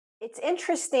It's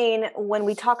interesting when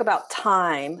we talk about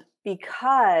time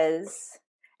because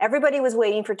everybody was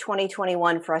waiting for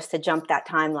 2021 for us to jump that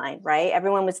timeline, right?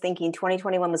 Everyone was thinking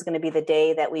 2021 was going to be the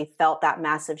day that we felt that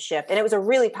massive shift. And it was a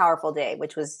really powerful day,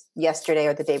 which was yesterday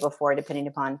or the day before, depending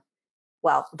upon,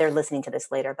 well, they're listening to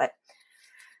this later, but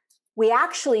we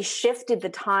actually shifted the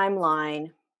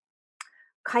timeline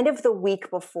kind of the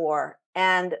week before.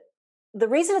 And the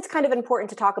reason it's kind of important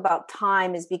to talk about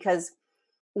time is because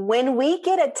when we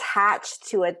get attached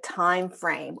to a time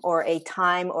frame or a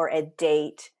time or a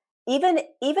date, even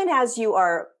as you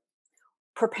are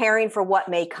preparing for what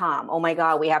may come, oh my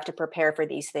God, we have to prepare for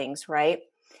these things, right?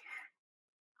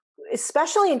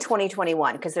 Especially in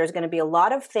 2021, because there's going to be a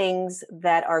lot of things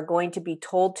that are going to be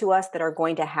told to us that are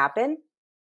going to happen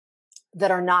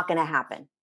that are not going to happen.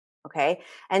 Okay.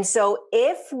 And so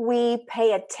if we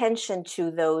pay attention to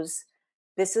those,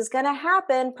 this is going to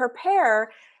happen,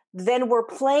 prepare, then we're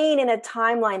playing in a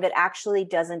timeline that actually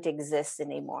doesn't exist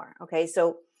anymore. Okay.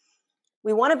 So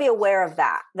we want to be aware of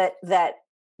that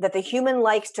the human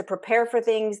likes to prepare for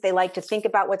things. They like to think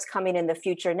about what's coming in the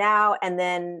future now. And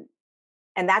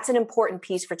that's an important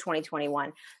piece for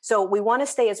 2021. So we want to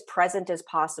stay as present as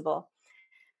possible.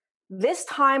 This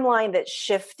timeline that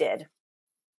shifted,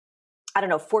 I don't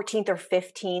know, 14th or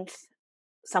 15th,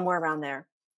 somewhere around there.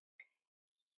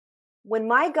 When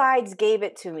my guides gave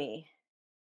it to me,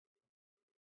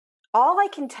 all I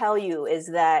can tell you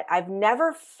is that I've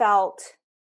never felt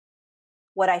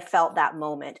what I felt that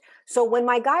moment. So when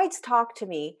my guides talk to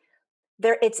me,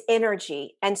 it's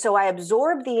energy. And so I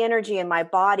absorb the energy in my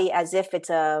body as if it's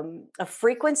a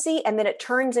frequency, and then it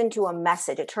turns into a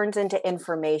message. It turns into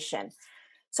information.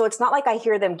 So it's not like I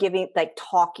hear them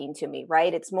talking to me,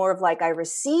 right? It's more of like I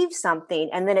receive something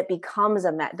and then it becomes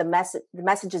the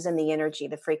message is in the energy,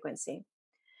 the frequency.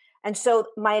 And so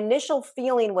my initial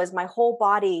feeling was my whole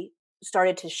body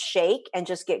started to shake and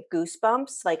just get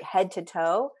goosebumps, like head to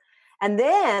toe. And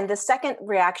then the second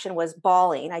reaction was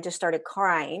bawling. I just started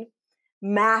crying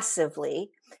massively.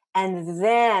 And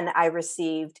then I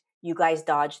received, you guys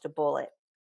dodged a bullet.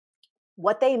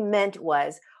 What they meant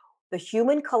was, the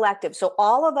human collective, so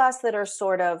all of us that are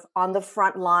sort of on the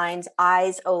front lines,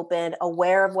 eyes open,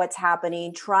 aware of what's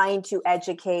happening, trying to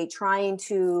educate, trying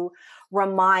to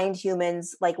remind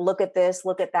humans, like, look at this,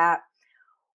 look at that.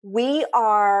 We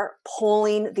are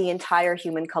pulling the entire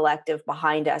human collective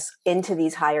behind us into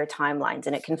these higher timelines.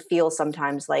 And it can feel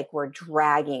sometimes like we're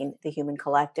dragging the human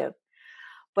collective.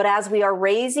 But as we are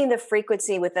raising the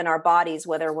frequency within our bodies,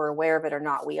 whether we're aware of it or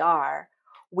not,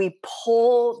 we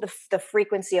pull the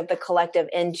frequency of the collective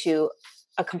into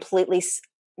a completely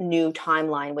new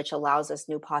timeline, which allows us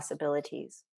new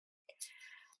possibilities.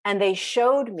 And they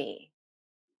showed me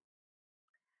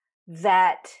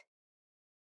that,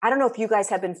 I don't know if you guys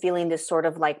have been feeling this sort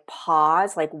of like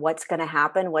pause, like what's going to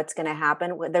happen? What's going to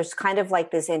happen? There's kind of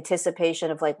like this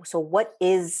anticipation of like, so what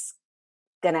is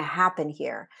going to happen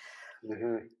here?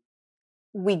 Mm-hmm.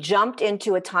 We jumped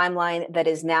into a timeline that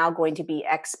is now going to be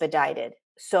expedited.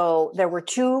 So there were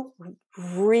two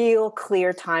real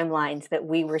clear timelines that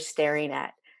we were staring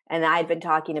at. And I'd been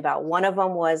talking about. One of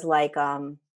them was like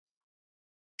a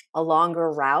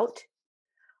longer route,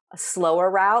 a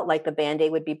slower route, like the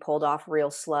Band-Aid would be pulled off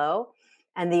real slow.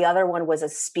 And the other one was a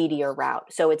speedier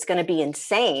route. So it's going to be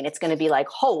insane. It's going to be like,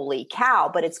 holy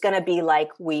cow, but it's going to be like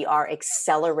we are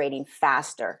accelerating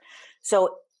faster.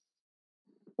 So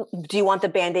do you want the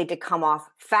Band-Aid to come off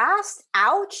fast,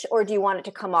 ouch, or do you want it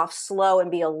to come off slow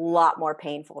and be a lot more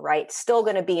painful, right? It's still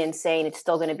going to be insane. It's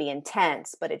still going to be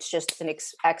intense, but it's just an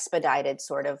expedited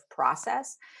sort of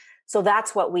process. So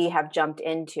that's what we have jumped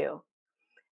into.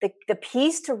 The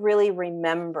piece to really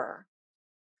remember,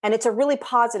 and it's a really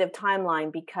positive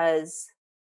timeline because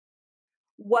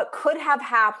what could have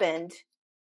happened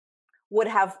would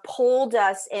have pulled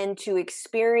us into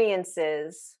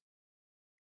experiences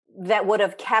that would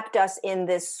have kept us in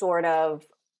this sort of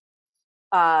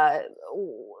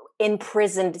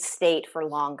imprisoned state for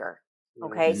longer.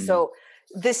 Okay. Mm-hmm. So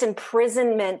this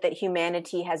imprisonment that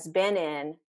humanity has been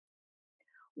in,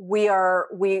 we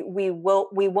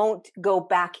won't go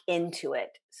back into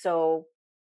it. So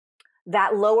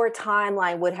that lower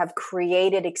timeline would have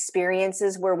created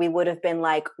experiences where we would have been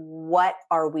like, what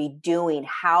are we doing?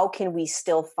 How can we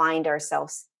still find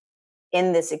ourselves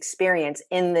in this experience,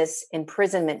 in this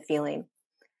imprisonment feeling?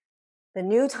 The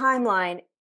new timeline,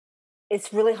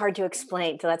 it's really hard to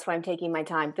explain, so that's why I'm taking my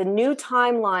time. The new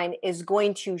timeline is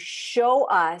going to show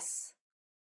us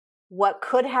what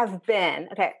could have been.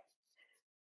 Okay,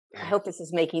 I hope this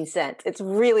is making sense. It's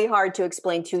really hard to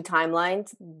explain two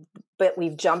timelines, but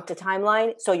we've jumped a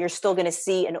timeline, so you're still going to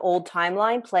see an old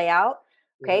timeline play out,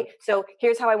 Okay. So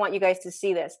here's how I want you guys to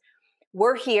see this.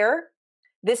 We're here.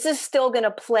 This is still going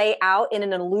to play out in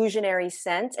an illusionary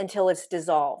sense until it's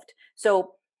dissolved.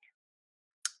 So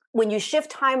when you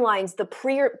shift timelines,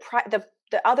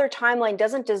 the other timeline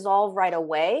doesn't dissolve right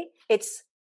away.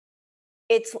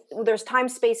 There's time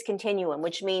space continuum,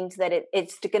 which means that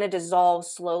it's going to dissolve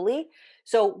slowly.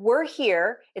 So we're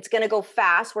here. It's going to go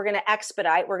fast. We're going to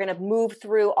expedite. We're going to move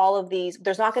through all of these.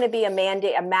 There's not going to be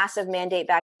a massive mandate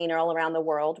vaccine all around the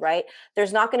world, right?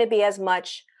 There's not going to be as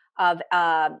much of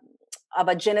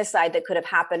a genocide that could have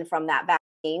happened from that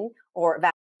vaccine or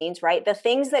vaccines, right? The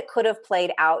things that could have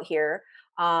played out here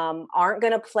aren't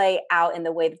going to play out in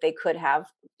the way that they could have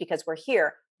because we're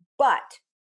here. But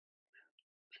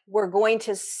we're going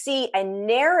to see a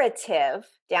narrative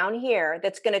down here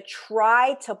that's going to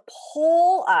try to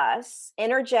pull us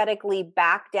energetically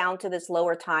back down to this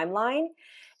lower timeline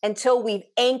until we've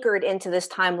anchored into this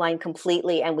timeline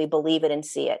completely and we believe it and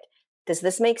see it. Does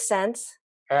this make sense?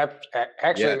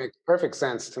 Actually, it makes perfect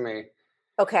sense to me.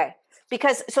 Okay.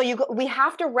 Because we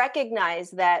have to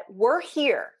recognize that we're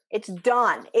here. It's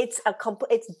done. It's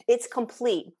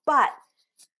complete. But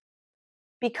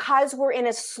because we're in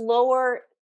a slower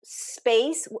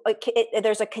space,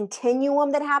 there's a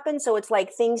continuum that happens. So it's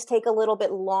like things take a little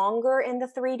bit longer in the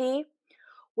 3D.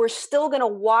 We're still going to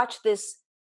watch this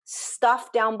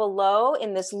stuff down below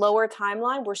in this lower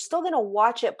timeline. We're still going to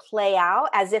watch it play out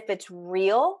as if it's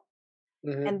real.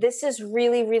 Mm-hmm. And this is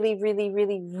really, really, really,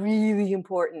 really, really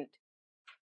important.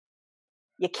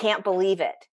 You can't believe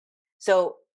it.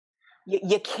 So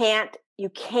you can't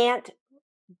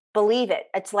believe it.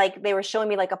 It's like they were showing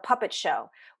me like a puppet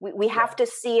show. We have to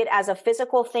see it as a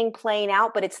physical thing playing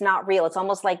out, but it's not real. It's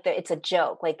almost like it's a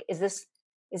joke. Like,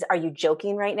 are you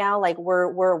joking right now? Like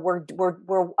we're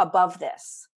above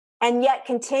this, and yet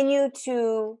continue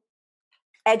to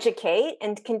educate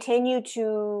and continue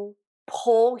to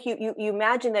pull. You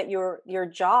imagine that your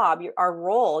job,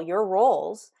 your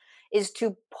roles is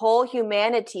to pull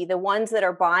humanity, the ones that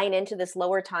are buying into this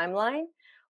lower timeline,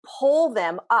 pull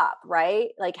them up, right?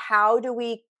 Like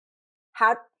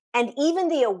and even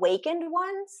the awakened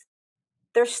ones,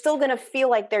 they're still going to feel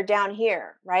like they're down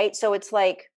here, right? So it's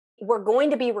like we're going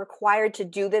to be required to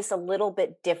do this a little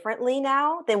bit differently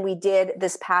now than we did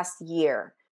this past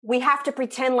year. We have to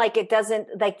pretend like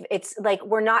it's like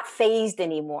we're not phased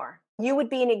anymore. You would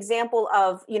be an example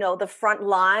of, the front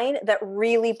line that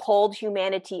really pulled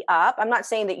humanity up. I'm not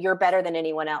saying that you're better than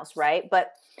anyone else, right?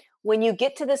 But when you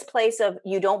get to this place of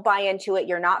you don't buy into it,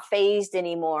 you're not phased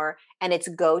anymore, and it's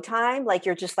go time, like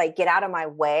you're just like, get out of my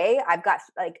way.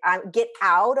 Get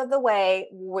out of the way.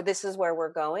 This is where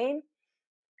we're going.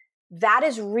 That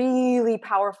is really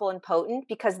powerful and potent,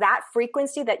 because that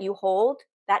frequency that you hold,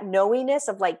 that knowingness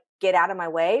of like, get out of my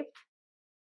way,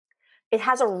 it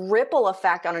has a ripple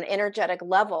effect on an energetic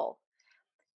level,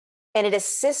 and it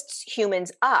assists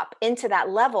humans up into that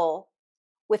level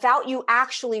without you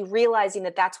actually realizing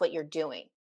that that's what you're doing.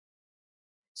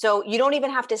 So you don't even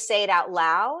have to say it out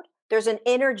loud. There's an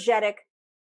energetic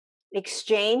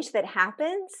exchange that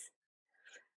happens,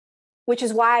 which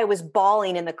is why I was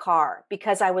bawling in the car,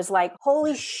 because I was like,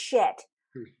 holy shit,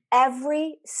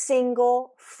 every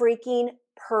single freaking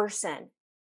person,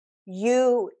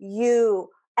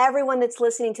 everyone that's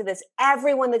listening to this,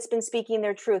 everyone that's been speaking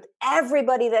their truth,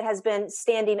 everybody that has been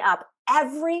standing up,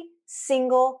 every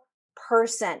single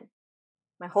person.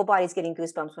 My whole body's getting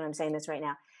goosebumps when I'm saying this right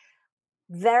now.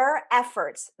 Their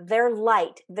efforts, their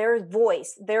light, their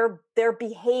voice, their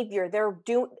behavior,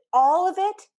 all of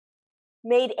it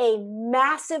made a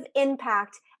massive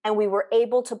impact, and we were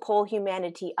able to pull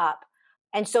humanity up.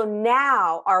 And so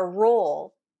now our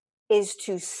role is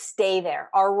to stay there.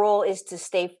 Our role is to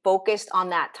stay focused on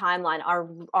that timeline.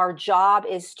 Our job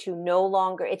is to no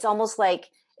longer, it's almost like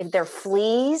if they're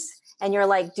fleas and you're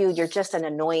like, dude, you're just an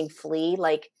annoying flea.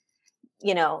 Like,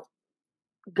 go,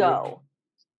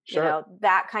 Sure.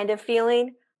 that kind of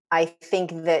feeling. I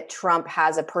think that Trump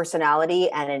has a personality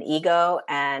and an ego,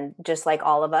 and just like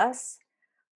all of us.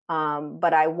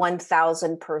 But I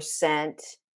 1000%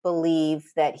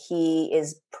 believe that he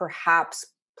is perhaps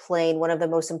playing one of the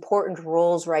most important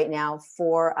roles right now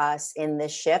for us in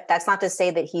this shift. That's not to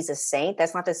say that he's a saint.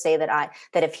 That's not to say that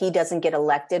if he doesn't get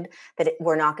elected,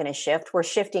 we're not going to shift. We're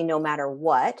shifting no matter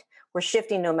what. We're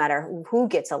shifting no matter who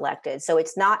gets elected. So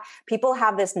it's not, people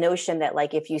have this notion that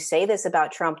like, if you say this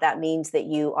about Trump, that means that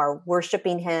you are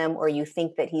worshiping him, or you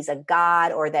think that he's a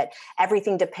god, or that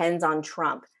everything depends on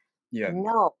Trump. Yeah.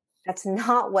 No, that's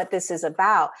not what this is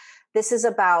about. This is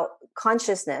about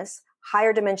consciousness,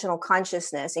 higher dimensional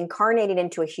consciousness, incarnating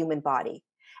into a human body,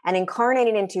 and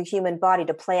incarnating into a human body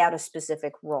to play out a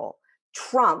specific role.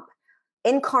 Trump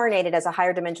incarnated as a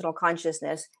higher dimensional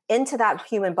consciousness into that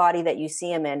human body that you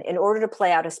see him in order to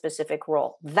play out a specific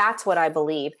role. That's what I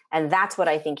believe. And that's what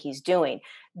I think he's doing.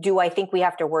 Do I think we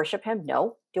have to worship him?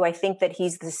 No. Do I think that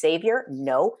he's the savior?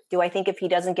 No. Do I think if he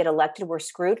doesn't get elected, we're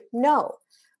screwed? No.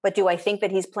 But do I think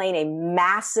that he's playing a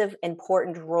massive,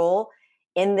 important role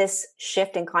in this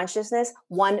shift in consciousness?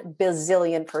 1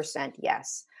 bazillion%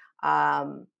 yes.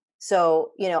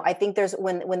 So, I think there's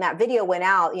when that video went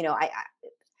out,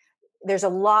 there's a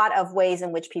lot of ways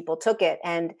in which people took it.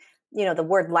 And, the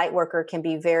word light worker can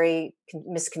be very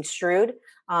misconstrued.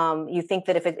 You think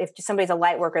that if somebody's a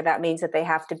light worker, that means that they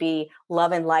have to be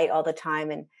love and light all the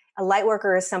time. And a light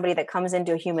worker is somebody that comes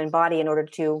into a human body in order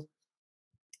to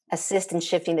assist in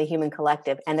shifting the human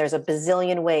collective. And there's a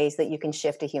bazillion ways that you can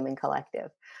shift a human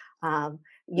collective.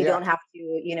 You don't have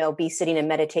to, be sitting in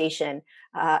meditation.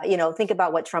 Think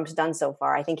about what Trump's done so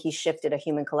far. I think he's shifted a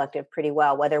human collective pretty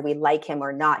well, whether we like him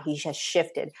or not. He has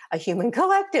shifted a human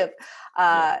collective.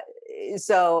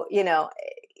 So,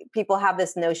 people have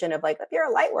this notion of like, if you're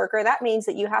a light worker, that means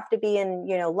that you have to be in,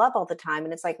 love all the time.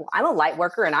 And it's like, well, I'm a light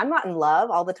worker and I'm not in love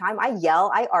all the time. I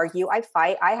yell, I argue, I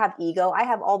fight, I have ego. I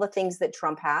have all the things that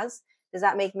Trump has. Does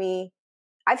that make me,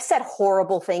 I've said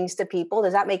horrible things to people.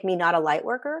 Does that make me not a light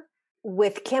worker?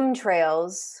 With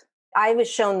chemtrails, I was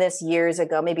shown this years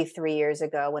ago, maybe 3 years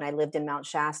ago when I lived in Mount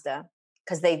Shasta,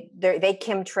 because they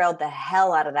chemtrailed the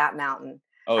hell out of that mountain.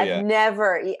 Oh, yeah. I've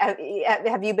never,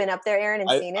 have you been up there, Aaron, and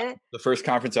seen it? The first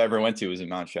conference I ever went to was in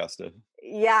Mount Shasta.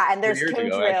 Yeah. And there's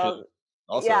chemtrails.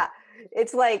 Also. Yeah.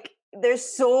 It's like, there's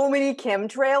so many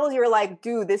chemtrails. You're like,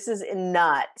 dude, this is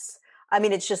nuts. I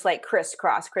mean, it's just like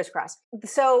crisscross.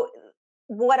 So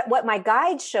what my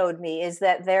guide showed me is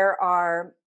that there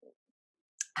are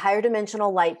higher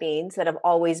dimensional light beings that have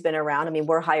always been around. I mean,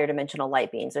 we're higher dimensional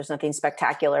light beings. There's nothing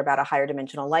spectacular about a higher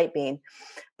dimensional light being,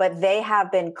 but they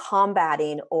have been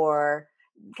combating or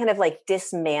kind of like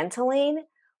dismantling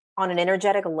on an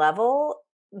energetic level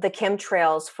the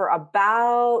chemtrails for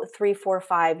about 3, 4,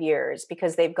 5 years,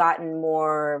 because they've gotten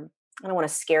more, I don't want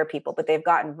to scare people, but they've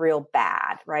gotten real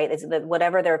bad, right?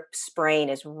 Whatever they're spraying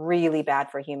is really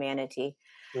bad for humanity.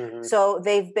 Mm-hmm. So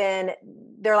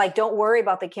they're like, don't worry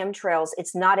about the chemtrails.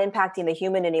 It's not impacting the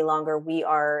human any longer. We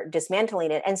are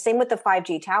dismantling it. And same with the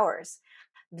 5G towers.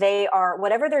 They are,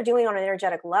 whatever they're doing on an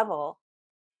energetic level,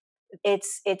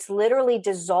 it's literally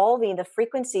dissolving the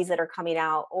frequencies that are coming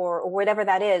out or whatever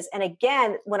that is. And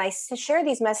again, when I share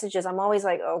these messages, I'm always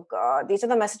like, oh God, these are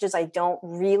the messages I don't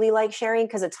really like sharing,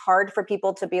 because it's hard for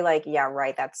people to be like, yeah,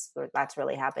 right. That's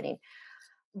really happening.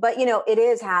 But, it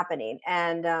is happening.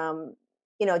 And,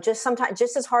 just sometimes,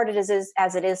 just as hard as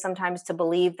it is sometimes to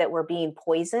believe that we're being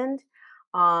poisoned,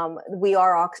 we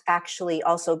are actually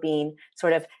also being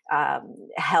sort of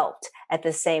helped at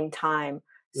the same time.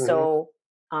 Mm-hmm. So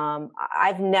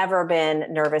I've never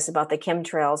been nervous about the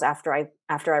chemtrails after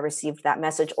I received that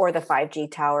message, or the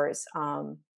 5G towers.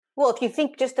 Well, if you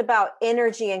think just about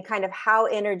energy and kind of how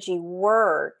energy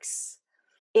works,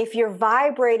 if you're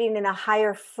vibrating in a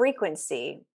higher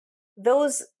frequency,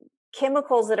 those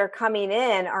chemicals that are coming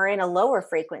in are in a lower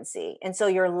frequency. And so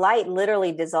your light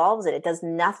literally dissolves it. It does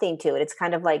nothing to it. It's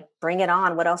kind of like, bring it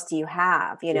on. What else do you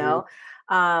have?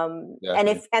 Mm-hmm.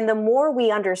 And the more we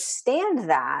understand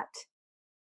that,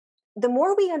 the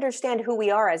more we understand who we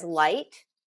are as light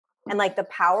and like the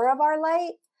power of our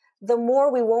light, the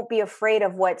more we won't be afraid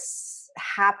of what's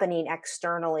happening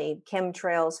externally,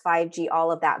 chemtrails, 5G,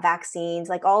 all of that, vaccines,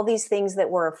 like all these things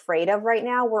that we're afraid of right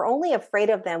now. We're only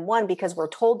afraid of them, one, because we're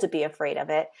told to be afraid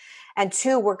of it. And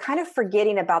two, we're kind of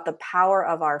forgetting about the power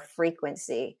of our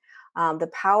frequency, the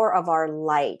power of our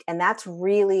light. And that's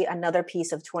really another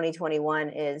piece of 2021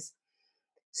 is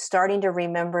starting to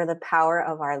remember the power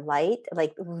of our light.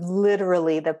 Like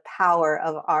literally the power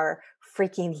of our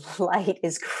freaking light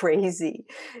is crazy.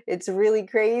 It's really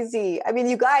crazy. I mean,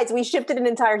 you guys, we shifted an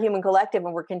entire human collective,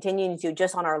 and we're continuing to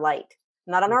just on our light,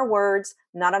 not on our words,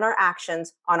 not on our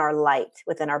actions, on our light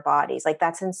within our bodies. Like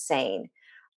that's insane.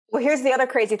 Well, here's the other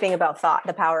crazy thing about thought,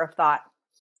 the power of thought,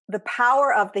 the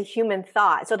power of the human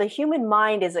thought. So the human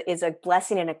mind is a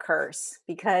blessing and a curse,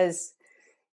 because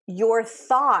your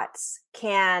thoughts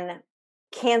can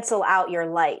cancel out your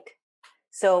light.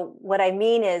 So what I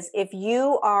mean is, if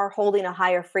you are holding a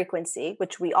higher frequency,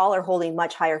 which we all are holding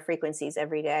much higher frequencies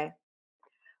every day,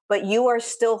 but you are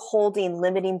still holding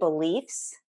limiting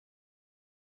beliefs.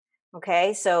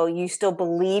 Okay. So you still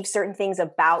believe certain things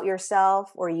about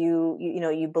yourself, or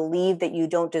you believe that you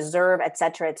don't deserve, et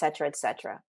cetera, et cetera, et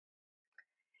cetera.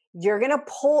 You're going to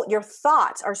pull, your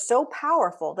thoughts are so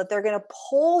powerful that they're going to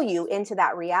pull you into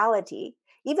that reality,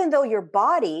 even though your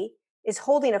body is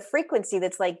holding a frequency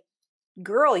that's like,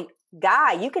 girl,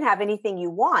 guy, you can have anything you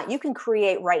want. You can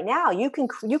create right now. You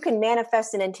can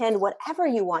manifest and intend whatever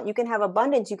you want. You can have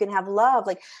abundance. You can have love.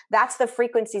 Like, that's the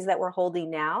frequencies that we're holding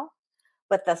now.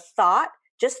 But the thought,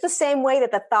 just the same way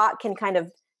that the thought can kind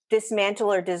of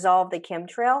dismantle or dissolve the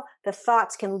chemtrail, the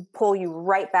thoughts can pull you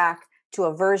right back to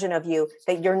a version of you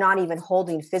that you're not even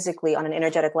holding physically on an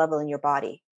energetic level in your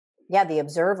body. Yeah, the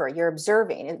observer, you're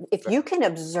observing. And if you can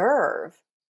observe,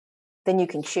 then you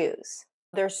can choose.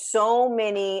 There's so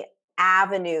many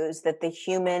avenues that the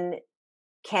human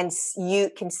you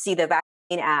can see the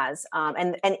vaccine as,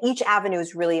 and each avenue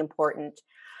is really important.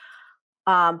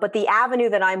 But the avenue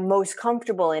that I'm most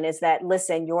comfortable in is that,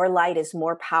 listen, your light is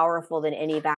more powerful than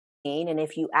any vaccine. And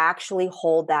if you actually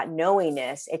hold that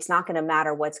knowingness, it's not going to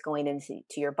matter what's going into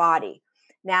your body.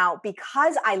 Now,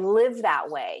 because I live that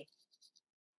way,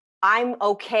 I'm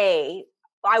okay.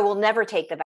 I will never take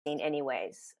the vaccine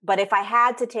anyways. But if I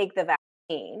had to take the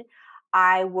vaccine,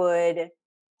 I would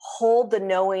hold the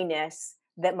knowingness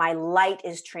that my light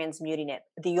is transmuting it.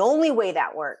 The only way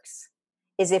that works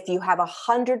is if you have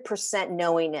 100%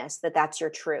 knowingness that that's your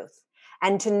truth.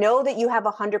 And to know that you have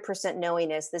 100%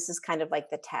 knowingness, this is kind of like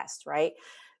the test, right?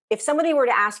 If somebody were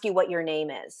to ask you what your name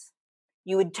is,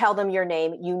 you would tell them your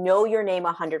name. You know your name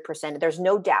 100%. There's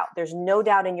no doubt. There's no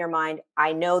doubt in your mind.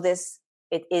 I know this.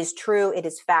 It is true. It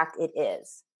is fact. It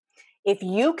is. If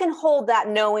you can hold that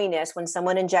knowingness when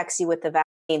someone injects you with the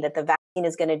vaccine, that the vaccine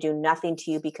is going to do nothing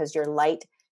to you because your light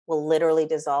will literally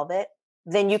dissolve it,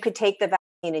 then you could take the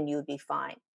vaccine and you would be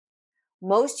fine.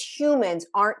 Most humans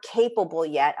aren't capable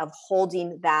yet of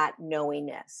holding that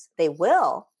knowingness. They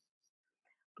will,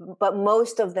 but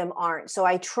most of them aren't. So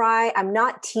I'm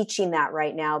not teaching that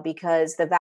right now because the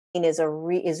vaccine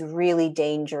is really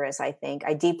dangerous. I think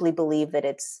I deeply believe that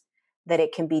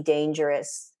it can be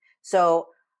dangerous. So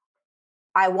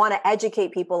I want to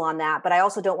educate people on that, but I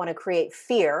also don't want to create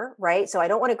fear, right? So I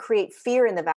don't want to create fear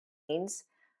in the vaccines,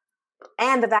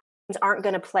 and the vaccines aren't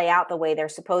going to play out the way they're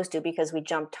supposed to because we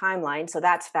jump timelines. So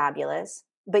that's fabulous.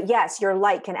 But yes, your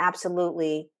light can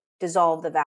absolutely dissolve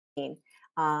the vaccine.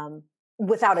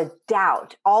 Without a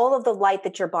doubt, all of the light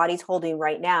that your body's holding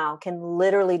right now can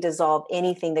literally dissolve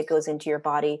anything that goes into your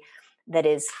body that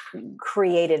is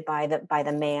created by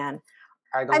the man.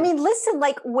 I mean, listen,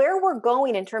 like where we're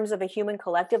going in terms of a human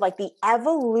collective, like the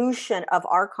evolution of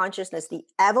our consciousness, the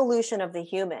evolution of the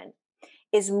human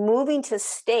is moving to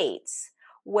states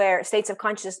of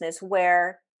consciousness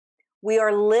where we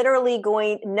are literally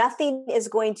nothing is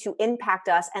going to impact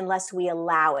us unless we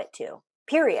allow it to.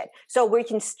 Period. So we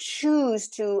can choose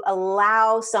to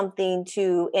allow something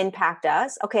to impact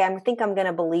us. Okay, I think I'm going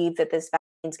to believe that this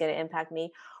vaccine is going to impact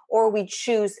me, or we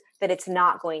choose that it's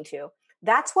not going to.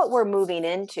 That's what we're moving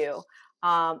into.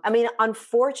 I mean,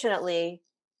 unfortunately,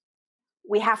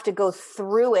 we have to go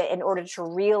through it in order to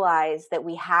realize that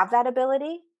we have that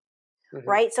ability,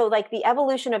 right? So like the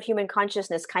evolution of human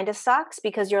consciousness kind of sucks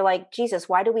because you're like, Jesus,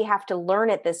 why do we have to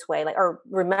learn it this way? Like, or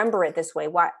remember it this way?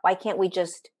 Why can't we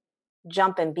just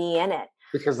jump and be in it?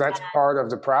 Because that's part of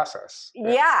the process.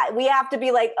 Yeah, we have to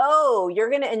be like, oh, you're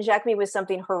going to inject me with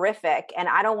something horrific and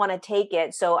I don't want to take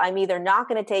it. So I'm either not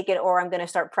going to take it or I'm going to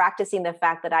start practicing the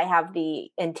fact that I have the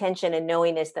intention and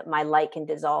knowingness that my light can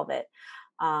dissolve it.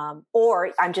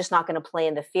 Or I'm just not going to play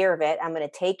in the fear of it. I'm going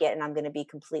to take it and I'm going to be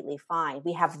completely fine.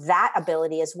 We have that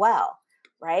ability as well,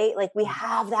 right? Like we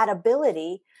have that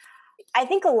ability. I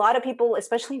think a lot of people,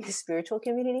 especially in the spiritual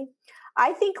community,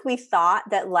 I think we thought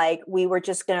that like we were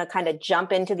just going to kind of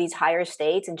jump into these higher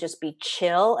states and just be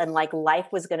chill and like life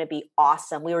was going to be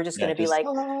awesome. We were just going to be like,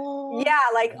 yeah,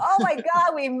 like, oh my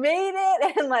God, we made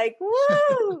it. And like,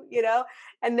 woo,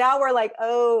 and now we're like,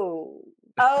 oh,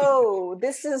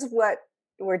 this is what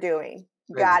we're doing.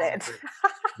 Got it.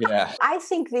 Yeah. I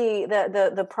think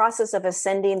the process of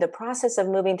ascending, the process of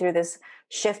moving through this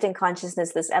shift in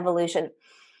consciousness, this evolution,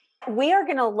 we are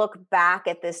going to look back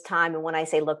at this time. And when I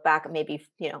say look back, maybe,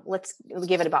 let's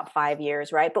give it about 5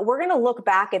 years, right? But we're going to look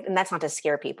back at, and that's not to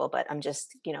scare people, but I'm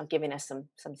just, giving us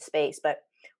some space, but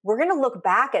we're going to look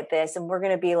back at this and we're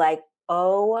going to be like,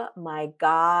 oh my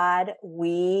God,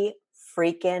 we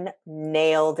freaking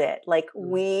nailed it. Like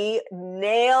we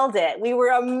nailed it. We were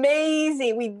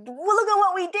amazing. Look at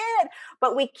what we did,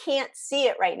 but we can't see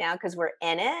it right now because we're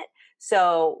in it.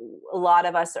 So a lot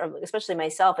of us, or especially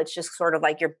myself, it's just sort of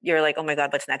like you're like, oh my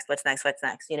God, what's next? What's next? What's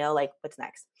next? Like what's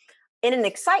next? In an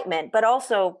excitement, but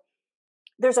also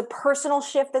there's a personal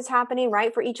shift that's happening,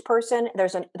 right? For each person,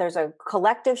 there's a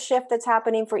collective shift that's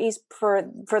happening for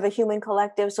the human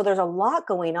collective. So there's a lot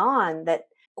going on that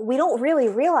we don't really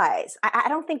realize. I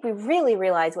don't think we really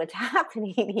realize what's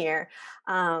happening here.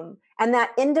 And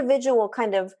that individual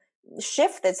kind of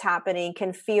shift that's happening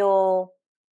can feel,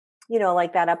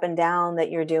 like that up and down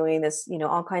that you're doing this,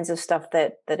 all kinds of stuff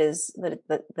that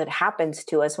happens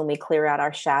to us when we clear out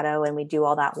our shadow and we do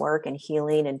all that work and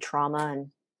healing and trauma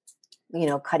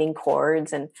and, cutting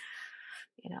cords. And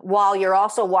while you're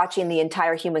also watching the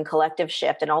entire human collective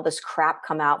shift and all this crap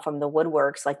come out from the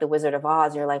woodworks, like the Wizard of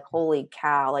Oz, you're like, holy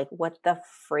cow, like what the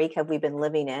freak have we been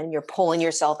living in? You're pulling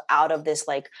yourself out of this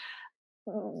like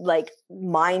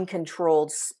mind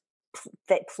controlled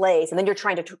place. And then you're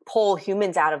trying to pull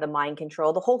humans out of the mind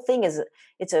control. The whole thing is,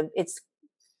 it's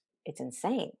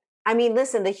insane. I mean,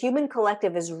 listen, the human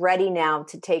collective is ready now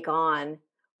to take on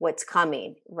what's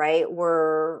coming, right?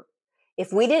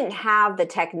 If we didn't have the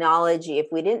technology, if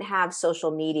we didn't have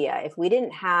social media, if we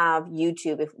didn't have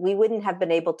YouTube, if we wouldn't have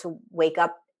been able to wake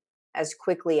up as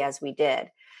quickly as we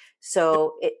did.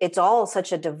 So it's all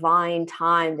such a divine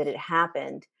time that it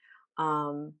happened,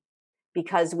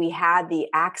 because we had the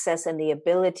access and the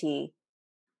ability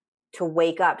to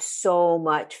wake up so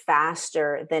much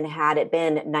faster than had it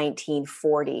been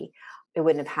 1940. It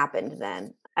wouldn't have happened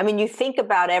then. I mean, you think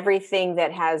about everything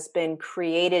that has been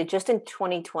created just in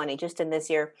 2020, just in this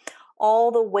year, all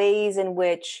the ways in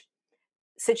which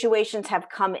situations have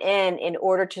come in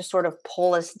order to sort of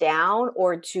pull us down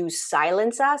or to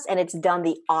silence us. And it's done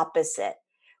the opposite,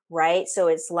 right? So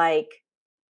it's like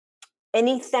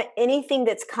anything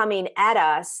that's coming at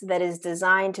us that is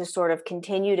designed to sort of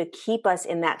continue to keep us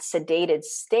in that sedated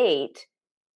state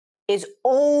is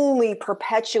only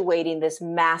perpetuating this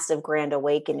massive grand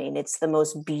awakening. It's the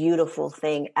most beautiful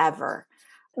thing ever.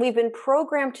 We've been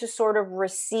programmed to sort of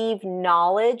receive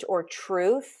knowledge or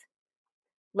truth,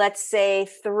 let's say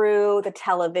through the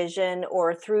television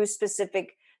or through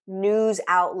specific news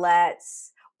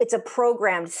outlets. It's a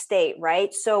programmed state,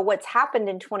 right? So what's happened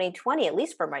in 2020, at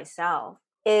least for myself,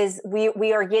 is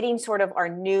we are getting sort of our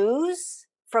news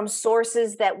from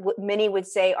sources that many would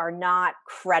say are not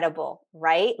credible,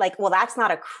 right? Like, well, that's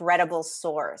not a credible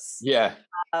source. Yeah.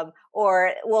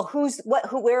 Or, well,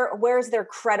 where's their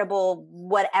credible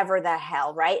whatever the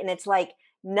hell, right? And it's like,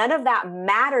 none of that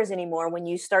matters anymore when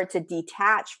you start to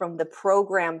detach from the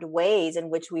programmed ways in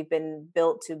which we've been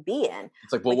built to be in.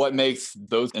 It's like, well, what makes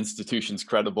those institutions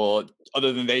credible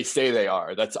other than they say they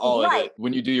are? That's all right. it is.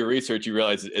 When you do your research, you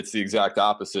realize it's the exact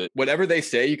opposite. Whatever they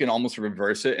say, you can almost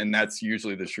reverse it. And that's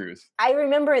usually the truth. I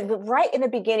remember right in the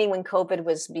beginning when COVID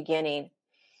was beginning,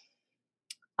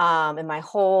 and my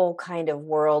whole kind of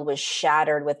world was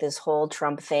shattered with this whole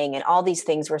Trump thing, and all these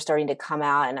things were starting to come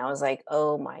out. And I was like,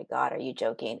 oh my God, are you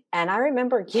joking? And I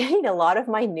remember getting a lot of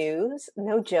my news,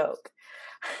 no joke.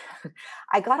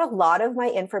 I got a lot of my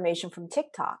information from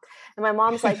TikTok. And my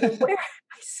mom's like, well, where?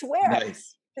 I swear.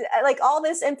 Nice. Like all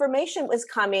this information was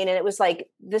coming, and it was like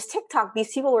this TikTok,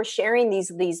 these people were sharing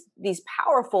these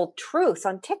powerful truths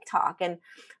on TikTok. And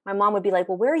my mom would be like,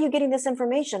 well, where are you getting this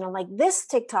information? I'm like, this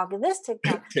TikTok and this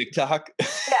TikTok. TikTok.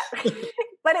 Yeah.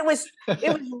 But it was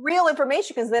real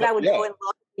information, because then I would go and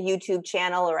look at the YouTube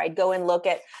channel, or I'd go and look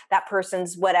at that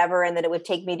person's whatever, and then it would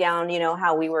take me down,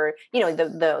 how we were,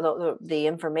 the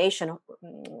information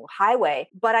highway.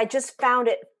 But I just found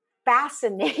it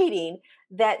fascinating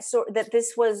that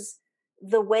this was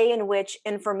the way in which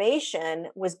information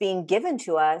was being given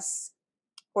to us,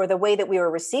 or the way that we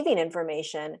were receiving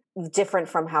information, different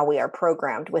from how we are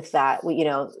programmed with that,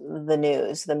 the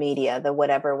news, the media, the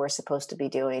whatever we're supposed to be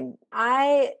doing.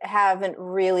 I haven't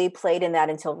really played in that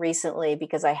until recently,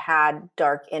 because I had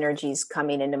dark energies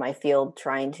coming into my field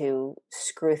trying to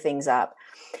screw things up.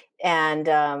 And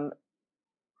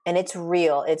it's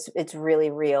real. It's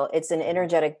really real. It's an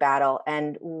energetic battle.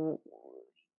 And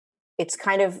it's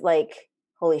kind of like,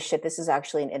 holy shit, this is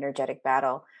actually an energetic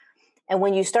battle. And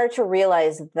when you start to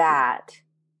realize that,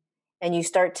 and you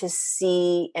start to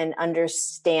see and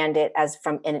understand it as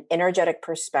from an energetic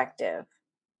perspective,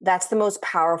 that's the most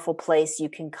powerful place you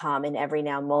can come in every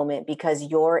now moment, because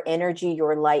your energy,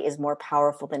 your light is more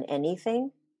powerful than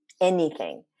anything.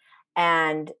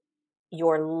 And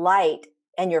your light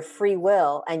and your free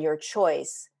will and your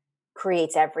choice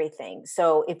creates everything.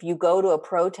 So if you go to a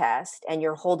protest and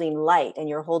you're holding light and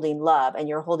you're holding love and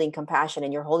you're holding compassion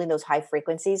and you're holding those high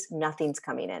frequencies, nothing's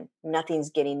coming in. Nothing's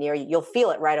getting near you. You'll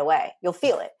feel it right away. You'll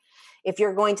feel it. If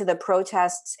you're going to the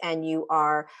protests and you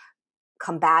are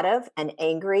combative and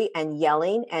angry and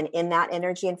yelling and in that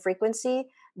energy and frequency,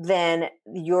 then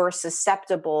you're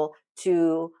susceptible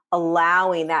to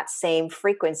allowing that same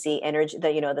frequency energy,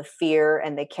 the fear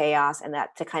and the chaos and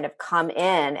that to kind of come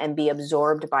in and be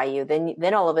absorbed by you.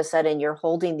 Then all of a sudden you're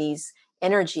holding these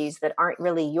energies that aren't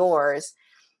really yours,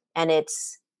 and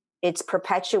it's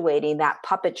perpetuating that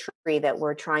puppetry that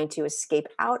we're trying to escape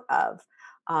out of.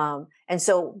 And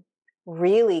so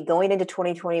really going into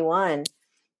 2021,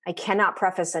 I cannot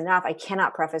preface enough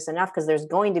because there's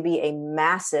going to be a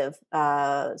massive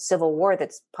civil war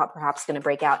that's perhaps going to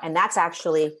break out. And that's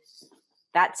actually,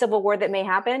 that civil war that may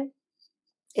happen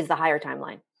is the higher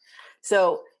timeline.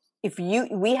 So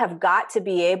we have got to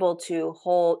be able to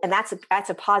hold, and that's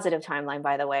a positive timeline,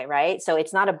 by the way, right? So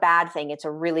it's not a bad thing. It's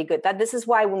a really good, this is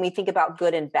why when we think about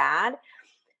good and bad,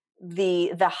 the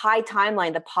high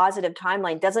timeline, the positive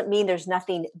timeline doesn't mean there's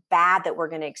nothing bad that we're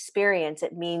going to experience.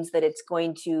 It means that it's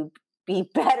going to be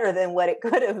better than what it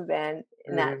could have been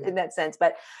in that sense.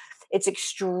 But it's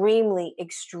extremely,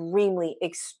 extremely,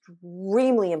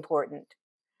 extremely important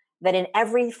that in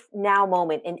every now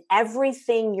moment, in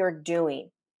everything you're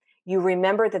doing, you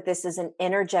remember that this is an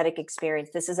energetic experience.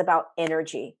 This is about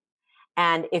energy.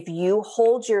 And if you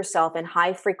hold yourself in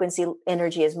high frequency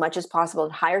energy as much as possible,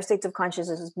 in higher states of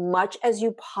consciousness as much as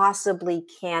you possibly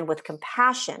can with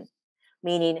compassion,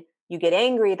 meaning you get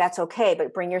angry, that's okay,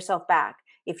 but bring yourself back.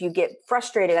 If you get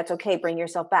frustrated, that's okay, bring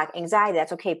yourself back. Anxiety,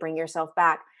 that's okay, bring yourself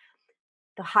back.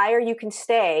 The higher you can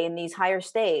stay in these higher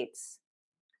states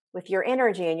with your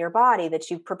energy and your body that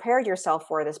you've prepared yourself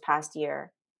for this past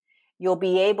year, you'll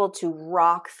be able to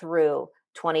rock through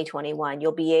 2021.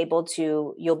 You'll be able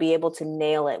to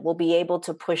nail it. We'll be able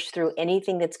to push through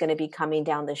anything that's going to be coming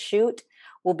down the chute.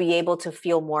 We'll be able to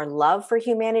feel more love for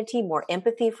humanity, more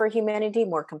empathy for humanity,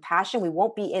 more compassion. We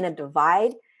won't be in a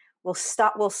divide. We'll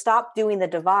stop doing the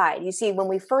divide. You see, when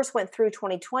we first went through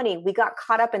 2020, we got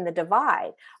caught up in the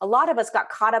divide. A lot of us got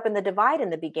caught up in the divide in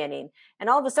the beginning. And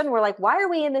all of a sudden we're like, why are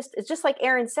we in this? It's just like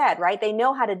Aaron said, right? They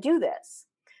know how to do this.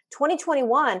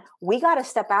 2021, we got to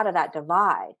step out of that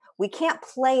divide. We can't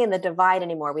play in the divide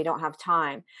anymore. We don't have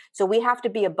time. So we have to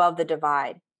be above the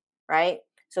divide, right?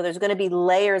 So there's going to be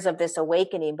layers of this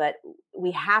awakening, but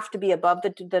we have to be above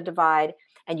the divide,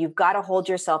 and you've got to hold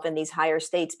yourself in these higher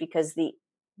states because the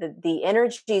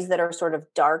energies that are sort of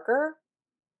darker,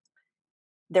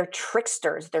 they're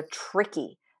tricksters, they're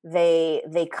tricky.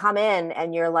 They come in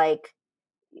and you're like,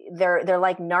 they're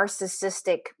like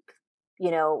narcissistic,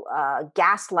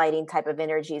 gaslighting type of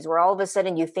energies where all of a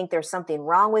sudden you think there's something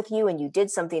wrong with you and you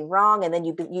did something wrong. And then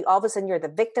you all of a sudden you're the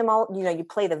victim, you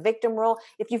play the victim role.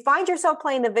 If you find yourself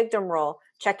playing the victim role,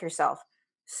 check yourself,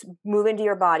 move into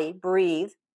your body, breathe.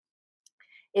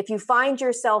 If you find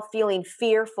yourself feeling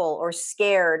fearful or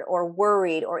scared or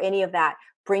worried or any of that,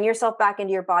 bring yourself back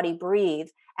into your body, breathe.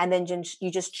 And then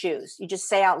you just choose. You just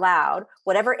say out loud,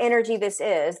 whatever energy this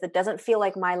is that doesn't feel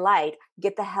like my light,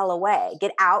 get the hell away.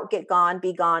 Get out, get gone,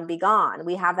 be gone, be gone.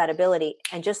 We have that ability.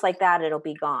 And just like that, it'll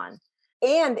be gone.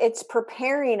 And it's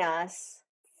preparing us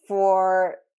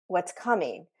for what's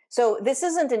coming. So this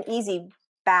isn't an easy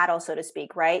battle, so to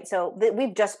speak, right? So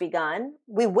we've just begun.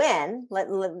 We win,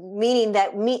 meaning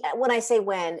that when I say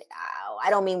win, I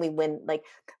don't mean we win, like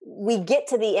we get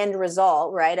to the end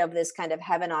result, right, of this kind of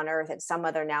heaven on earth at some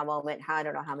other now moment. I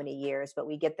don't know how many years, but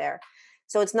we get there.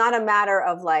 So it's not a matter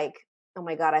of like, oh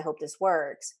my God, I hope this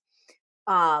works.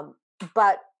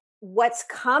 But what's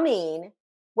coming,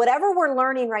 whatever we're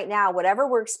learning right now, whatever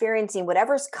we're experiencing,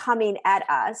 whatever's coming at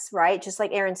us, right? Just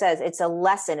like Aaron says, it's a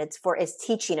lesson. It's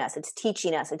teaching us.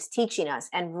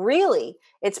 And really,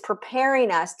 it's preparing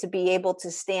us to be able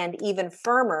to stand even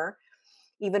firmer,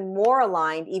 even more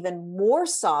aligned, even more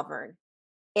sovereign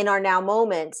in our now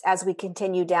moments as we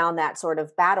continue down that sort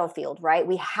of battlefield, right?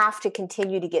 We have to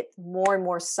continue to get more and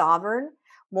more sovereign,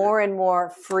 more and more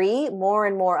free, more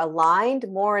and more aligned,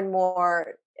 more and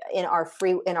more in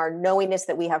our knowingness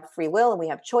that we have free will and we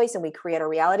have choice and we create our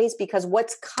realities, because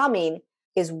what's coming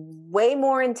is way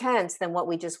more intense than what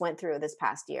we just went through this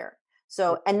past year.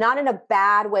 So, and not in a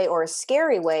bad way or a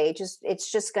scary way,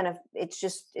 it's just gonna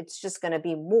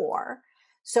be more.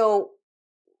 So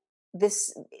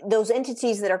those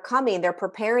entities that are coming, they're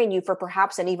preparing you for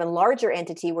perhaps an even larger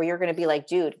entity where you're going to be like,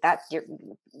 dude,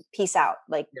 peace out.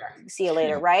 Like, see you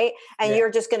later. Right. And you're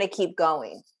just going to keep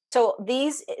going. So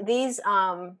these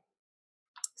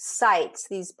sites,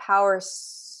 these power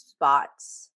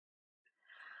spots,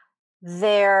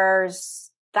 there's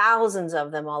thousands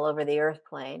of them all over the earth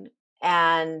plane,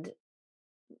 and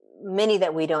many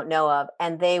that we don't know of.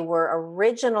 And they were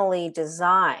originally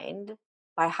designed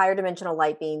by higher dimensional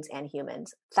light beings and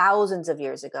humans thousands of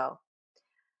years ago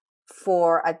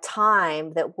for a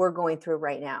time that we're going through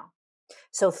right now.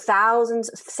 So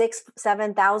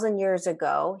 7,000 years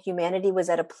ago, humanity was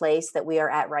at a place that we are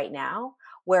at right now,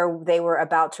 where they were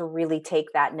about to really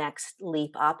take that next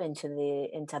leap up into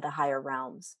the higher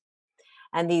realms.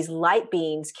 And these light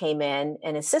beings came in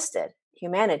and assisted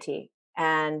humanity.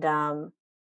 And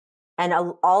And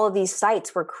all of these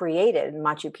sites were created,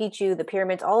 Machu Picchu, the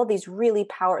pyramids, all of these really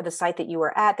the site that you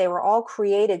were at, they were all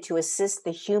created to assist the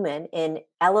human in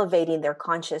elevating their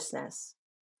consciousness.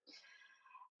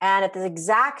 And at the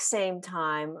exact same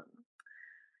time,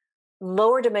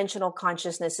 lower dimensional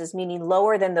consciousnesses, meaning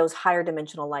lower than those higher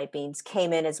dimensional light beings,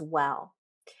 came in as well.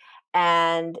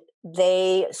 And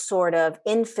they sort of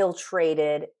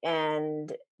infiltrated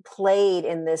and played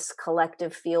in this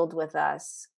collective field with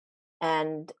us.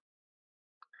 And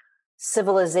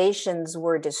civilizations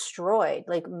were destroyed,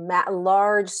 like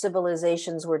large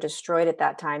civilizations were destroyed at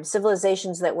that time,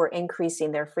 civilizations that were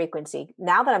increasing their frequency.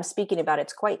 Now that I'm speaking about it,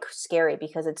 it's quite scary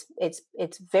because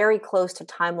it's very close to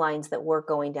timelines that we're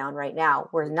going down right now.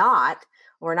 We're not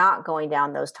going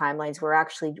down those timelines. We're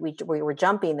actually we were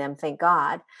jumping them, thank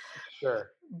God.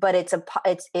 Sure. But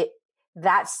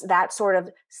that's that sort of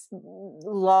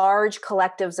large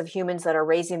collectives of humans that are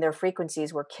raising their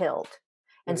frequencies were killed.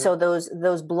 And so those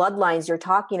bloodlines you're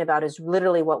talking about is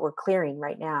literally what we're clearing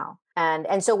right now.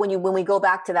 And so when we go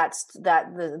back to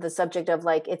the subject of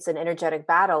like, it's an energetic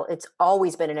battle, it's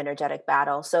always been an energetic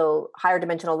battle. So higher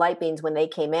dimensional light beings, when they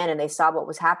came in and they saw what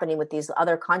was happening with these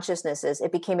other consciousnesses,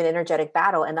 it became an energetic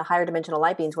battle. And the higher dimensional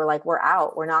light beings were like, we're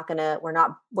out. We're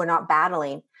not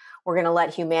battling. We're going to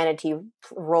let humanity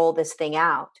roll this thing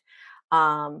out.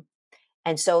 And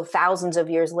so thousands of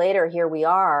years later, here we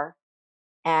are.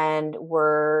 And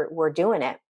we're doing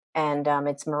it, and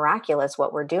it's miraculous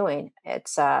what we're doing.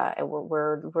 It's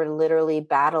we're literally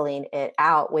battling it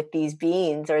out with these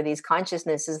beings or these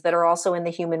consciousnesses that are also in the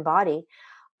human body,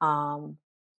 and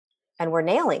we're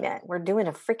nailing it. We're doing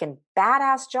a freaking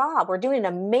badass job. We're doing an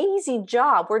amazing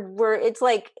job. It's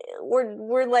like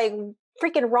we're like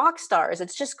freaking rock stars.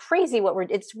 It's just crazy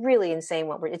it's really insane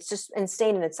it's just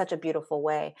insane, and it's such a beautiful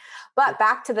way. But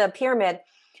back to the pyramid.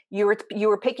 You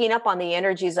were picking up on the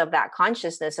energies of that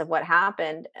consciousness of what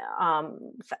happened,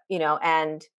 and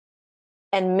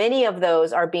many of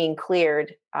those are being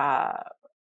cleared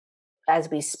as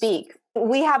we speak.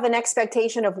 We have an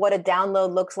expectation of what a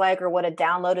download looks like or what a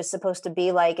download is supposed to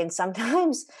be like, and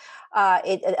sometimes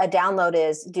a download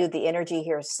is, dude, the energy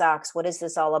here sucks. What is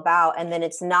this all about? And then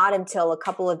it's not until a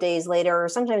couple of days later, or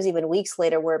sometimes even weeks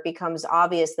later, where it becomes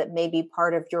obvious that maybe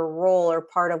part of your role or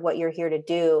part of what you're here to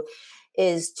do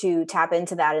is to tap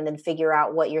into that and then figure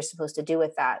out what you're supposed to do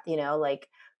with that. Like,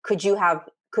 could you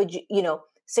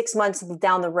 6 months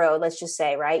down the road, let's just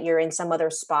say, right, you're in some other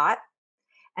spot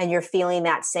and you're feeling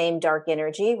that same dark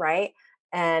energy, right?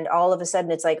 And all of a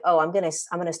sudden it's like, oh, I'm going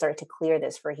to start to clear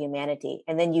this for humanity.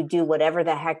 And then you do whatever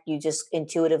the heck you just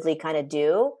intuitively kind of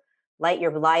do, light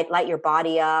your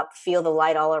body up, feel the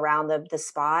light all around the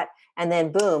spot. And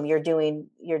then boom, you're doing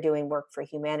work for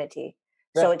humanity.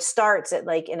 Yeah. So it starts at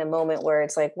like in a moment where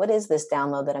it's like, what is this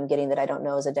download that I'm getting that I don't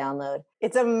know is a download?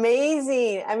 It's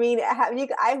amazing. I mean,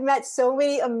 I've met so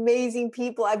many amazing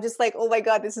people. I'm just like, oh my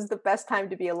God, this is the best time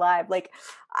to be alive. Like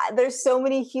there's so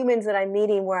many humans that I'm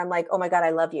meeting where I'm like, oh my God,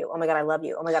 I love you. Oh my God, I love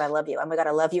you. Oh my God, I love you. Oh my God,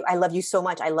 I love you. I love you so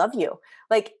much. I love you.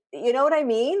 Like, you know what I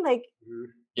mean? Like,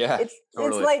 yeah, it's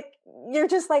totally. like, you're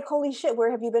just like, holy shit,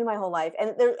 where have you been my whole life?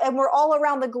 And we're all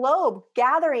around the globe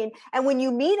gathering. And when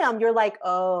you meet them, you're like,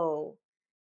 oh,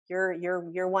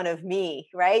 you're one of me,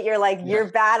 right? You're like, you're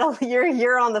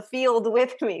on the field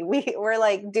with me. We're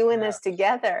like doing this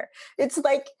together. It's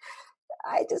like,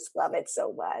 I just love it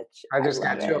so much. I just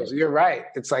got chills. You're right.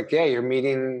 It's like, you're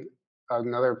meeting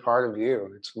another part of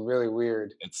you. It's really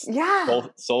weird. It's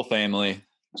soul family.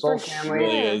 Soul family. It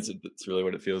really is. It's really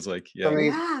what it feels like. Yeah.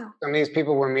 Some of these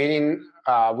people we're meeting,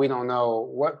 we don't know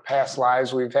what past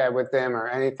lives we've had with them or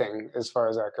anything as far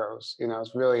as that goes.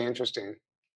 It's really interesting.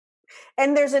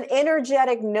 And there's an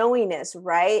energetic knowingness,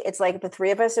 right? It's like the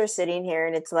three of us are sitting here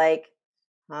and it's like,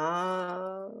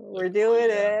 we're doing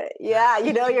it. Yeah.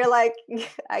 You're like,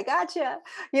 I gotcha.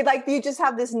 You just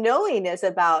have this knowingness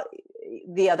about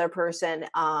the other person.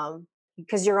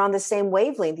 Because you're on the same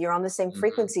wavelength, you're on the same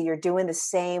frequency, you're doing the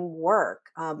same work,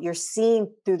 you're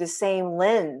seeing through the same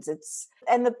lens.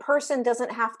 And the person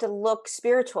doesn't have to look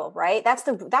spiritual, right? That's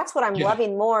what I'm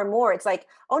loving more and more. It's like,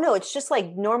 oh no, it's just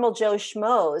like normal Joe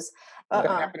Schmoes. That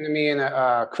happened to me in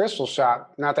a crystal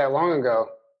shop not that long ago.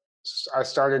 I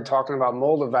started talking about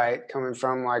Moldavite coming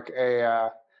from like a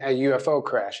UFO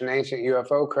crash, an ancient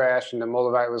UFO crash, and the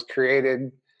Moldavite was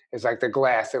created. It's like the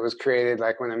glass that was created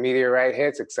like when a meteorite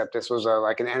hits, except this was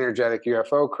like an energetic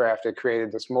UFO craft that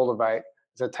created this Moldavite.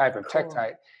 It's a type of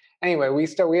tektite. Anyway, we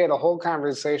had a whole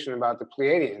conversation about the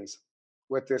Pleiadians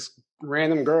with this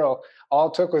random girl. All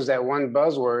it took was that one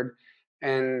buzzword,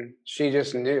 and she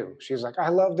just knew. She's like, I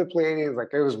love the Pleiadians.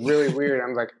 Like, it was really weird.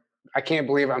 I'm like, I can't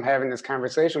believe I'm having this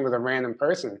conversation with a random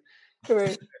person.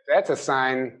 Right. That's a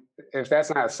sign. If that's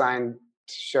not a sign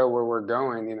to show where we're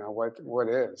going, what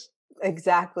is?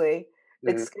 Exactly.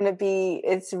 Mhm.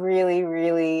 It's really,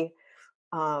 really,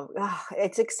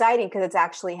 it's exciting because it's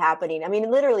actually happening. I mean,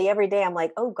 literally every day I'm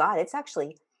like, oh God, it's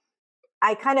actually,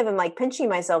 I kind of am like pinching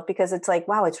myself because it's like,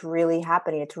 wow, it's really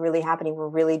happening. It's really happening. We're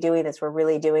really doing this. We're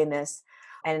really doing this.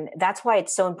 And that's why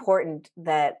it's so important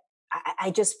that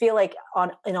I just feel like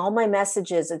in all my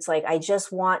messages, it's like, I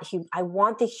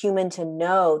want the human to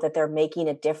know that they're making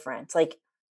a difference. Like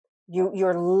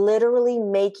you're literally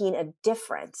making a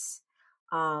difference.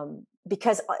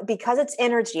 Because it's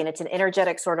energy and it's an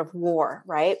energetic sort of war,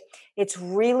 right? It's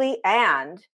really,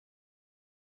 and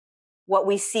what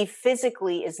we see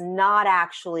physically is not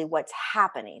actually what's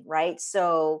happening, right?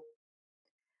 So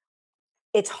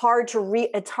it's hard to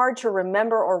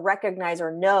remember or recognize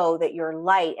or know that your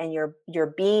light and your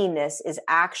beingness is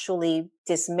actually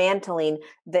dismantling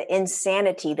the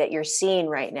insanity that you're seeing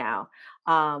right now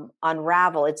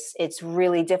unravel. It's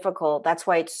really difficult. That's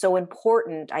why it's so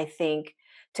important, I think,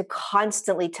 to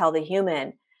constantly tell the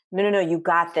human, no, you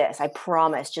got this. I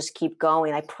promise, just keep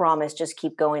going. I promise, just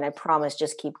keep going. I promise,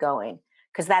 just keep going.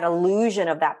 Because that illusion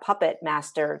of that puppet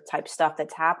master type stuff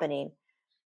that's happening,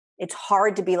 it's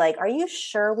hard to be like, are you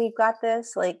sure we've got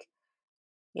this? Like,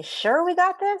 you sure we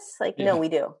got this? Like, no, Yeah. we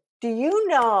do. Do you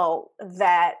know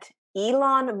that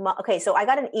okay, so I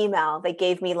got an email that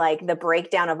gave me like the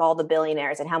breakdown of all the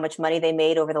billionaires and how much money they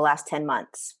made over the last 10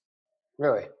 months.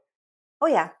 Really? Oh,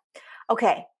 yeah.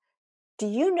 Okay. Do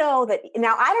you know that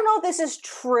now? I don't know if this is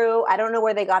true. I don't know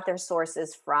where they got their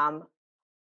sources from,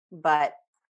 but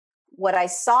what I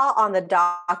saw on the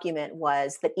document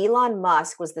was that Elon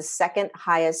Musk was the second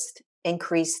highest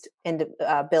increased in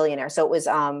billionaire. So it was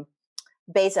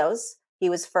Bezos, he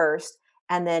was first,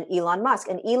 and then Elon Musk.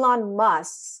 And Elon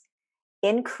Musk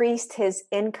increased his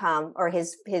income or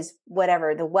his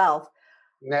whatever the wealth,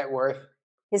 Net worth.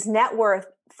 his net worth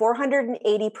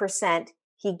 480%.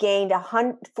 He gained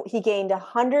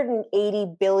 180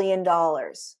 billion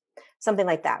dollars, something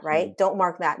like that, right? Don't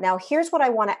mark that. Now, here's what I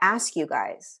want to ask you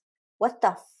guys: what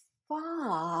the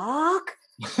fuck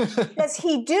does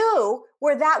he do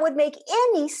where that would make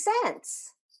any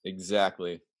sense?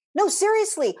 Exactly. No,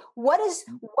 seriously, what is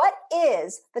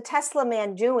the Tesla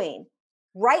man doing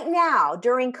right now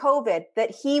during COVID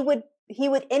that he would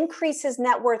increase his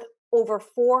net worth over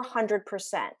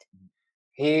 400%?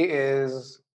 He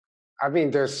is. I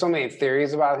mean, there's so many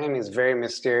theories about him. He's a very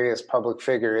mysterious public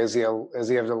figure. Is he of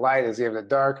the light? Is he of the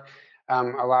dark? A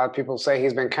lot of people say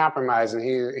he's been compromised, and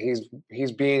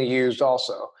he's being used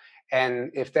also. And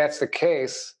if that's the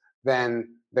case,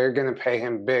 then they're going to pay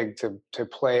him big to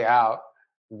play out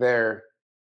their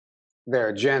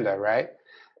agenda, right?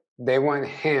 They want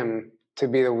him to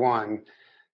be the one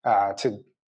to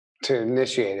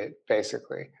initiate it,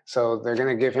 basically. So they're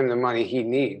going to give him the money he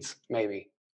needs, maybe.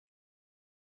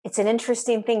 It's an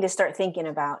interesting thing to start thinking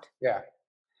about. Yeah.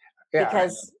 Yeah.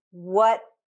 Because what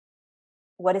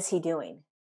is he doing?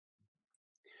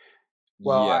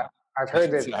 Well, Yeah. I've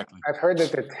heard that Exactly. I've heard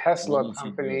that the What Tesla is he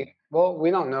company. doing? Well, we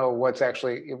don't know what's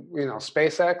actually.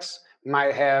 SpaceX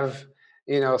might have.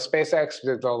 SpaceX,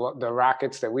 the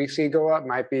rockets that we see go up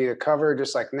might be a cover,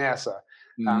 just like NASA.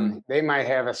 They might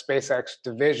have a SpaceX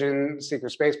division,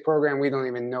 secret space program we don't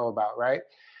even know about, right?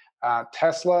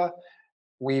 Tesla,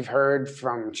 we've heard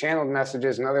from channeled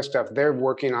messages and other stuff. They're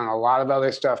working on a lot of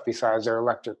other stuff besides their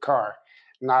electric car.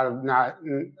 Not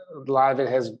a lot of it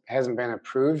hasn't been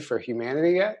approved for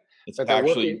humanity yet, It's but they're working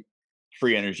actually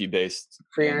free energy based.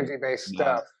 free energy based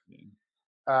Not,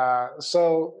 stuff.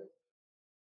 So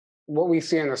what we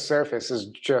see on the surface is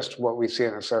just what we see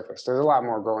on the surface. There's a lot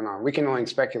more going on. We can only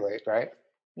speculate, right?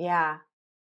 Yeah.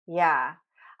 Yeah.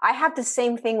 I have the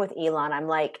same thing with Elon. I'm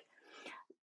like,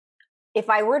 if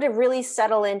I were to really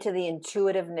settle into the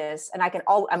intuitiveness, and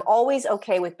I'm always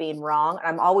okay with being wrong. And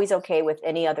I'm always okay with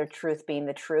any other truth being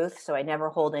the truth. So I never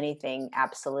hold anything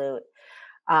absolute.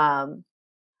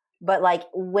 But like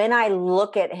when I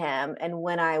look at him and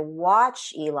when I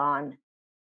watch Elon,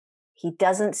 he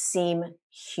doesn't seem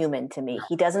human to me. No,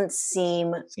 He doesn't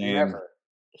seem, same. never.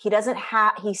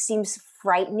 he seems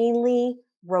frighteningly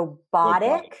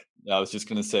robotic. I was just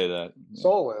gonna say that.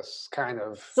 Soulless, kind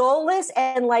of. Soulless,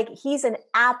 and like he's an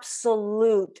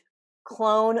absolute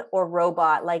clone or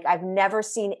robot. Like I've never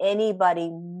seen anybody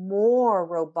more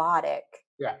robotic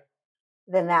Yeah.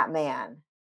 than that man.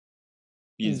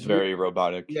 He's very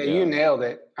robotic. Yeah, you nailed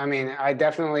it. I mean, I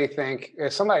definitely think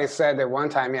if somebody said that one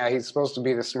time, yeah, he's supposed to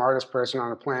be the smartest person on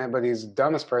the planet, but he's the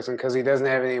dumbest person because he doesn't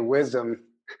have any wisdom.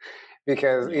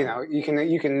 Because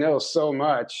you can know so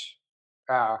much,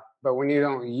 but when you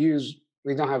don't use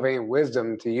we don't have any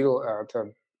wisdom to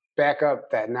back up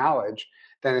that knowledge,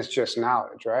 then it's just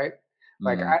knowledge, right?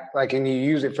 Mm. And you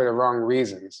use it for the wrong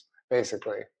reasons,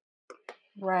 basically.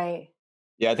 Right.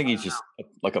 Yeah, I think he's just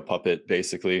like a puppet,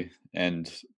 basically.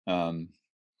 And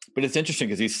but it's interesting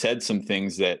because he said some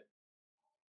things that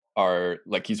are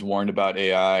like, he's warned about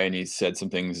AI, and he's said some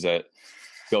things that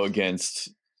go against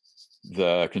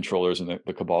the controllers and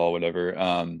the cabal, whatever.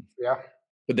 Yeah.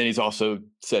 But then he's also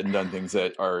said and done things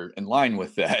that are in line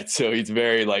with that. So he's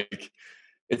very like,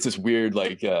 it's this weird,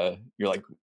 like, you're like,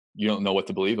 you don't know what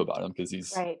to believe about him because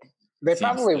he's Right. They seems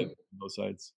like probably both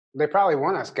sides. they probably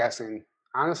want us guessing,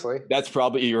 honestly. That's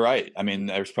probably, you're right. I mean,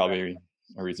 there's probably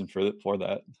a reason for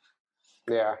that.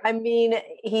 Yeah. I mean,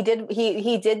 he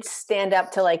did stand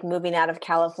up to like moving out of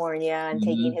California and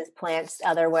taking Mhm. his plants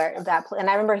otherwhere. And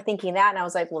I remember thinking that, and I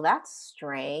was like, well, that's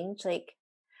strange. Like,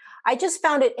 I just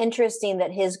found it interesting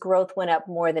that his growth went up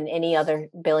more than any other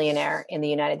billionaire in the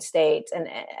United States, and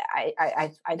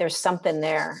there's something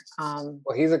there. Well,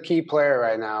 he's a key player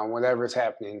right now, whatever's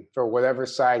happening for whatever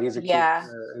side. He's a key Yeah,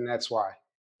 player, and that's why.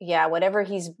 yeah.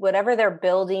 Whatever they're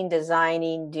building,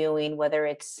 designing, doing, whether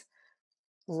it's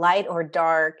light or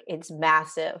dark, it's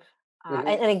massive. Hmm.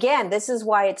 And again, this is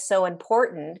why it's so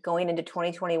important going into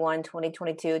 2021,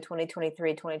 2022,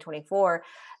 2023, 2024,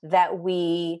 that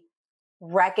we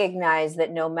recognize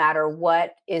that no matter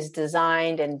what is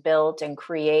designed and built and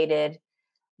created,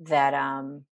 that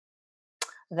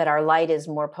that our light is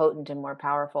more potent and more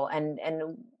powerful, and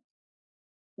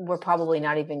we're probably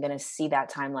not even going to see that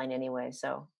timeline anyway.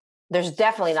 So there's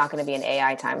definitely not going to be an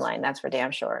AI timeline, that's for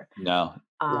damn sure. No,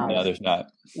 no, um there's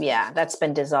not. yeah, that's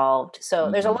been dissolved. So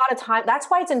there's a Mhm. lot of time. That's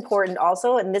why it's important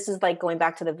also, and this is like going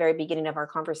back to the very beginning of our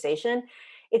conversation,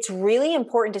 it's really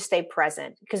important to stay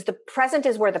present, because the present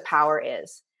is where the power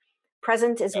is.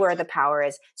 Present is where Yes. the power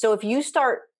is. So if you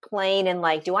start playing and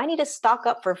like, do I need to stock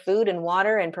up for food and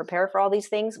water and prepare for all these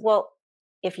things? Well,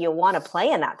 if you want to play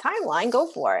in that timeline, go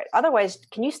for it. Otherwise,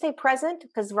 can you stay present?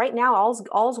 Because right now,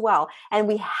 all's well. And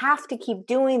we have to keep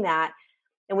doing that.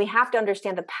 And we have to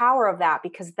understand the power of that,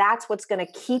 because that's what's going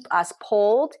to keep us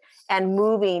pulled and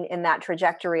moving in that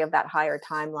trajectory of that higher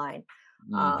timeline.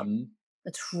 Um, Mhm.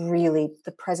 it's really,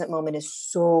 the present moment is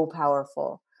so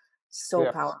powerful. So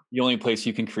Yeah. powerful. The only place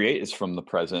you can create is from the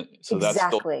present. So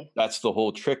Exactly. that's the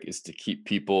whole trick, is to keep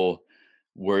people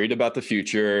worried about the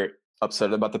future,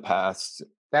 upset about the past,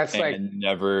 That's like and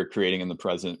never creating in the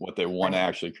present what they want to Right.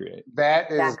 actually create.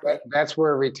 Exactly. that's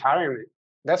where retirement.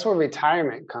 That's where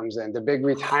retirement comes in. The big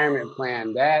retirement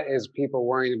plan. That is people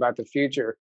worrying about the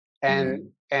future, and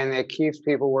Mhm. and it keeps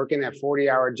people working that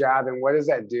 40-hour job. And what does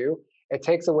that do? It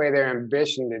takes away their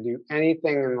ambition to do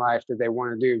anything in life that they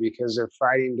want to do, because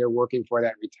they're working for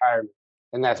that retirement,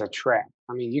 and that's a trap.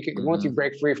 I mean, you can once you Mhm.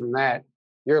 break free from that,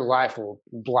 your life will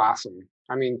blossom.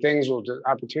 I mean,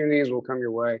 opportunities will come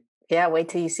your way. Yeah. Wait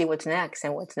till you see what's next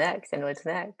and what's next and what's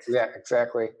next. Yeah,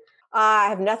 exactly. I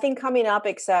have nothing coming up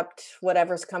except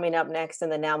whatever's coming up next in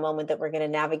the now moment that we're going to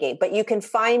navigate. But you can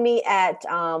find me at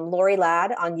Lorie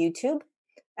Ladd on YouTube,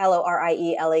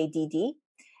 LORIELADD.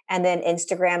 And then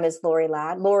Instagram is Lorie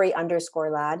Ladd,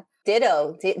 Lorie_Ladd.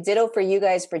 Ditto for you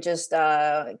guys for just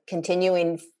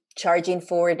continuing charging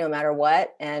forward no matter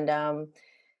what. And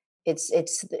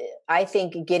it's I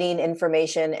think getting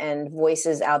information and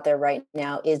voices out there right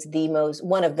now is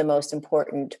one of the most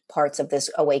important parts of this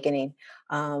awakening.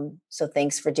 So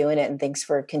thanks for doing it, and thanks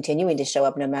for continuing to show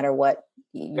up no matter what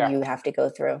Yeah, you have to go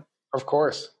through. of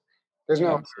course. There's no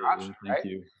other option, Absolutely. Thank right?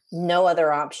 you. No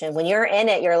other option. When you're in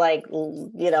it, you're like,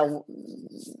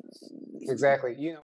 Exactly.